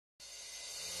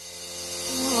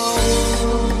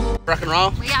Rock and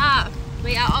roll? We are.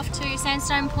 We are off to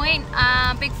Sandstone Point,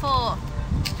 Big 4.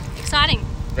 Exciting.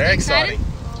 Very exciting.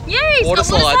 Yay, it's Water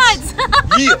got water slides.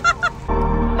 slides. Yeah.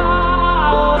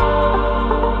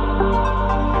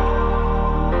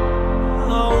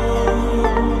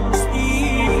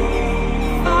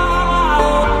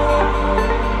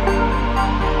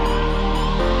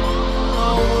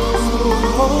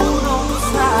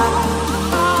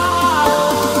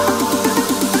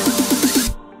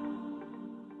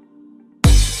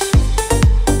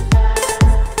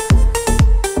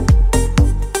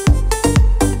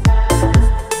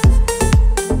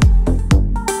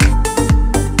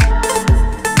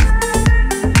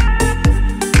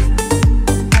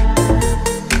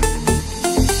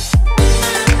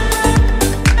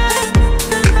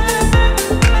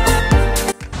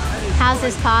 How's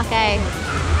this park, eh?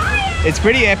 It's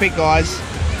pretty epic, guys.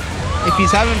 If you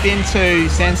haven't been to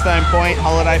Sandstone Point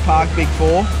Holiday Park Big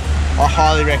 4, I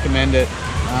highly recommend it.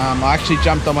 I actually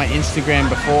jumped on my Instagram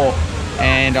before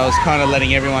and I was kind of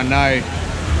letting everyone know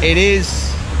it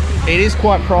is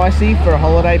quite pricey for a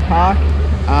holiday park,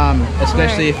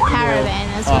 especially if you're caravan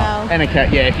as well. And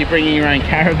yeah, if you're bringing your own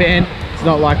caravan, it's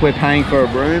not like we're paying for a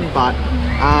room, but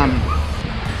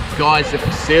guys, the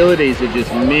facilities are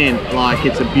just mint. Like,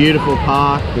 it's a beautiful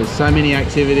park. There's so many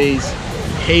activities,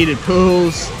 heated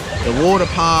pools, the water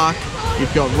park.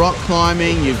 You've got rock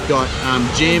climbing. You've got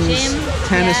gyms,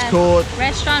 tennis court,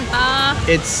 restaurant, bar.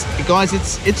 Guys,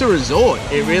 it's a resort.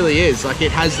 It really is. Like,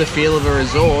 it has the feel of a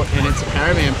resort, and it's a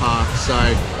caravan park. So,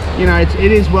 you know,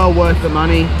 it is well worth the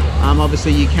money.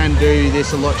 Obviously, you can do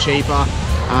this a lot cheaper.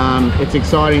 It's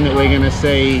exciting that we're going to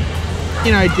see,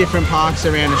 you know, different parks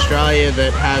around Australia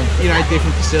that have, you know,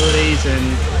 different facilities and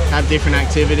have different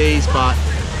activities, but,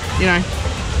 you know,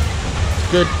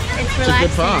 it's good. It's a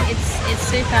good park. It's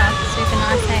super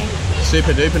nice, hey?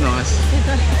 Super duper nice.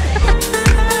 Super.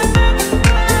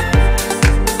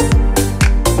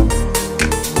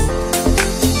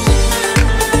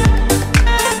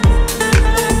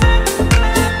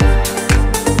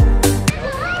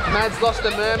 Mad's lost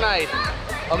a mermaid.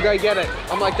 I'll go get it.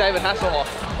 I'm like David Hasselhoff.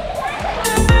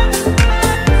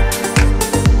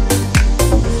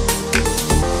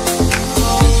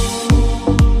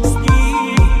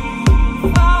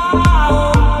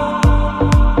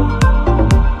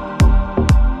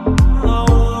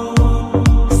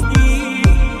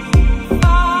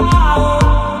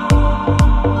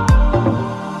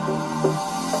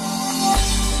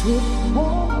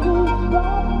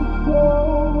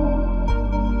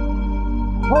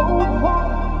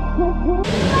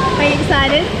 Are you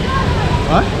excited?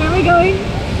 What? Where are we going?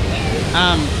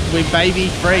 We're baby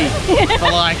free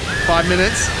for like 5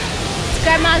 minutes.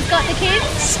 Grandma's got the kids.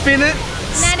 Spin it.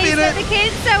 Nanny's got the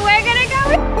kids, so we're gonna go.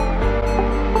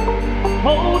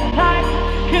 Hold tight,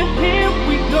 'cause here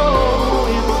we go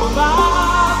in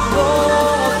 5,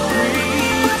 4, 3,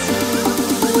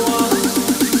 2, 1.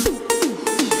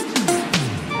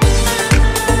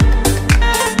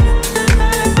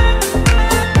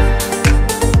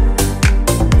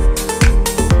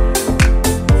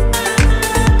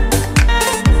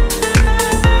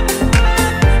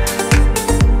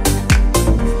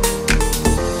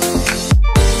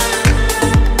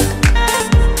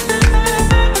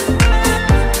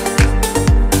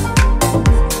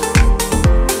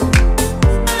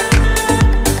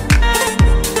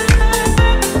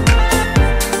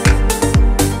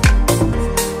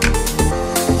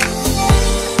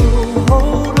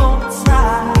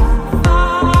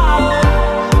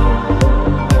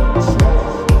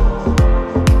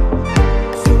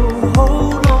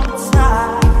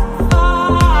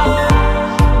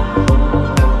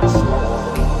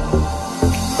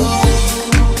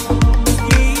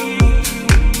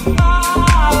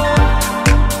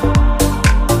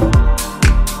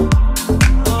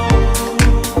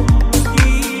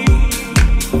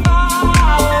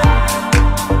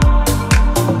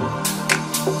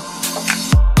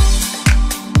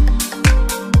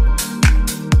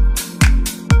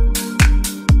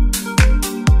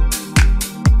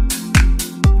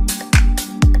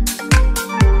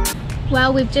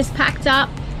 Well, we've just packed up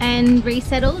and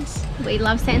resettled. We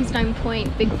love Sandstone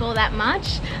Point Big 4 that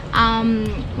much.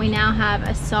 We now have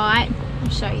a site. I'll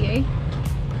show you.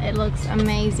 It looks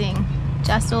amazing.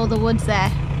 Just all the woods there.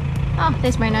 Oh,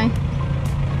 there's Reno.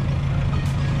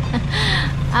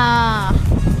 Ah,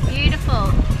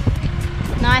 beautiful.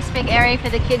 Nice big area for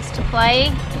the kids to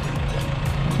play.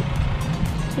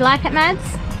 You like it,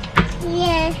 Mads?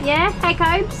 Yeah. Yeah? Hey,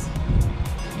 Cobes?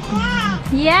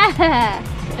 Yeah. Yeah.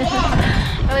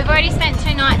 Well, we've already spent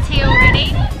 2 nights here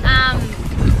already.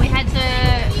 We had to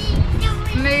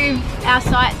move our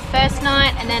site first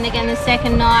night and then again the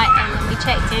second night, and then we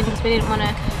checked in because we didn't want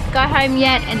to go home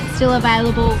yet, and it's still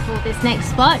available for this next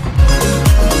spot.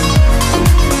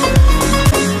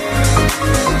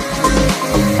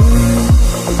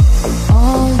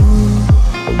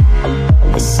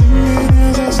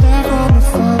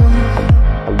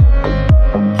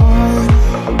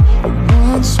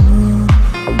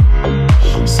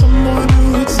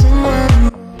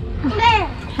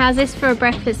 How's this for a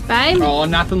breakfast, babe? Oh,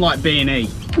 nothing like B&E. Look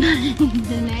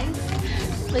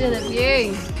at the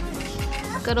view.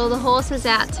 Got all the horses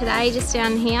out today, just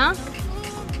down here.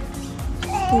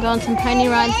 We'll go on some pony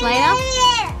rides later.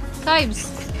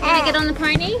 Cobes, you gonna get on the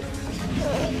pony?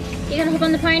 You gonna hop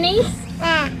on the ponies?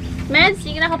 Mads,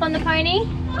 you gonna hop on the pony?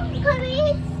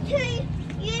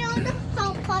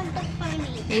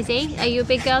 Easy. Are you a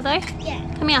big girl though? Yeah.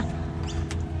 Come here.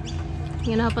 You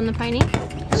gonna hop on the pony?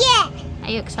 Yeah. Are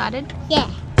you excited? Yeah.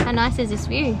 How nice is this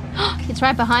view? It's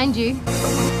right behind you.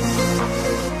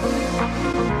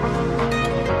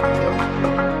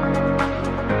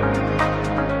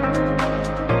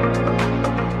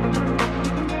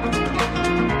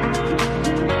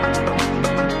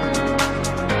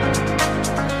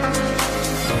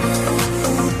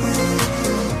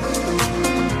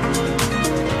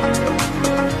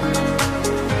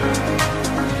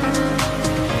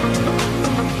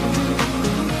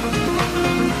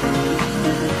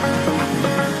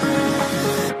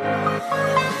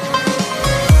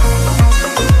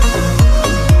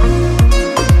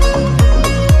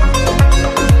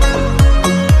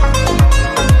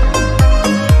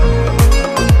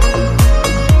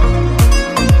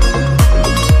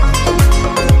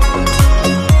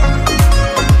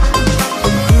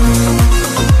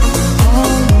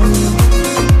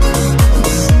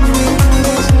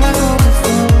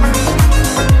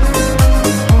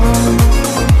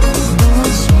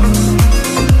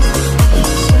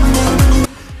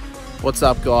 What's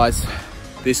up guys?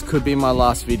 This could be my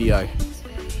last video.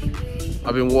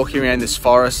 I've been walking around this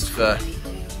forest for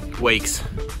weeks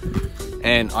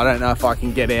and I don't know if I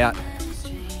can get out.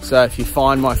 So if you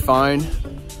find my phone,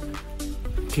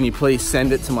 can you please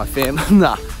send it to my family?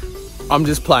 Nah, I'm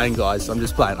just playing guys, I'm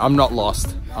just playing. I'm not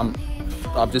lost.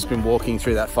 I've just been walking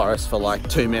through that forest for like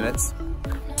 2 minutes.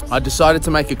 I decided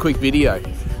to make a quick video.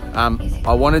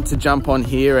 I wanted to jump on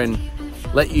here and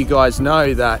let you guys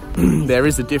know that there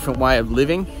is a different way of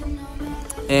living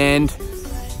and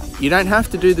you don't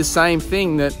have to do the same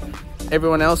thing that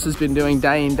everyone else has been doing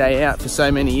day in, day out for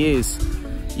so many years.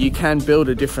 You can build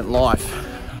a different life.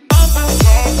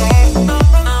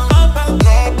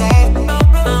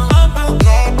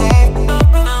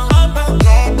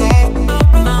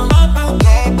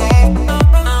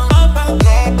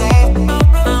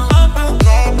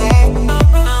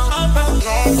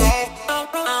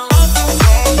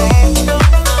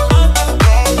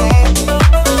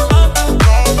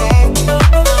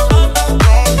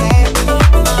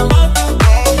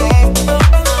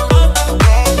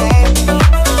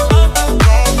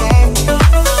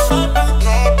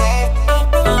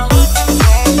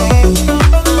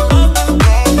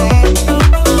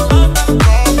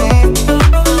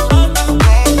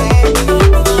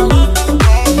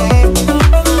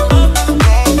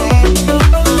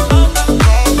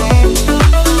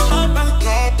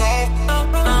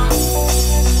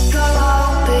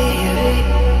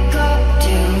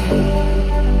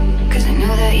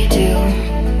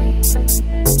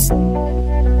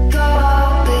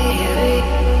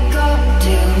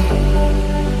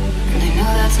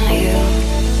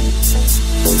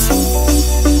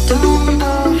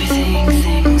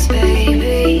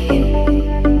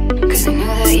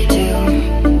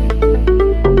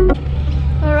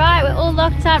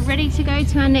 Ready to go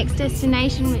to our next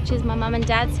destination, which is my mum and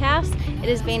dad's house. It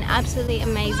has been absolutely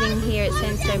amazing here at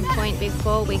Sandstone Point Big.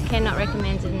 We cannot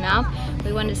recommend it enough.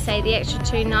 We wanted to stay the extra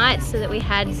 2 nights so that we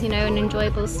had, you know, an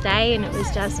enjoyable stay, and it was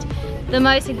just the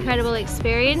most incredible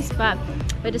experience. But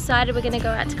we decided we're going to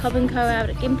go out to Cobb & Co out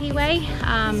at Gympie Way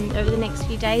over the next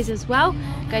few days as well.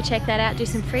 Go check that out, do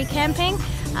some free camping,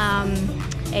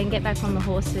 and get back on the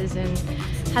horses and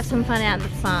have some fun out at the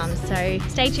farm. So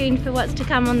stay tuned for what's to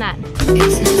come on that.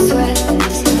 It's no sweat,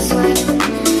 it's no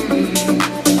sweat.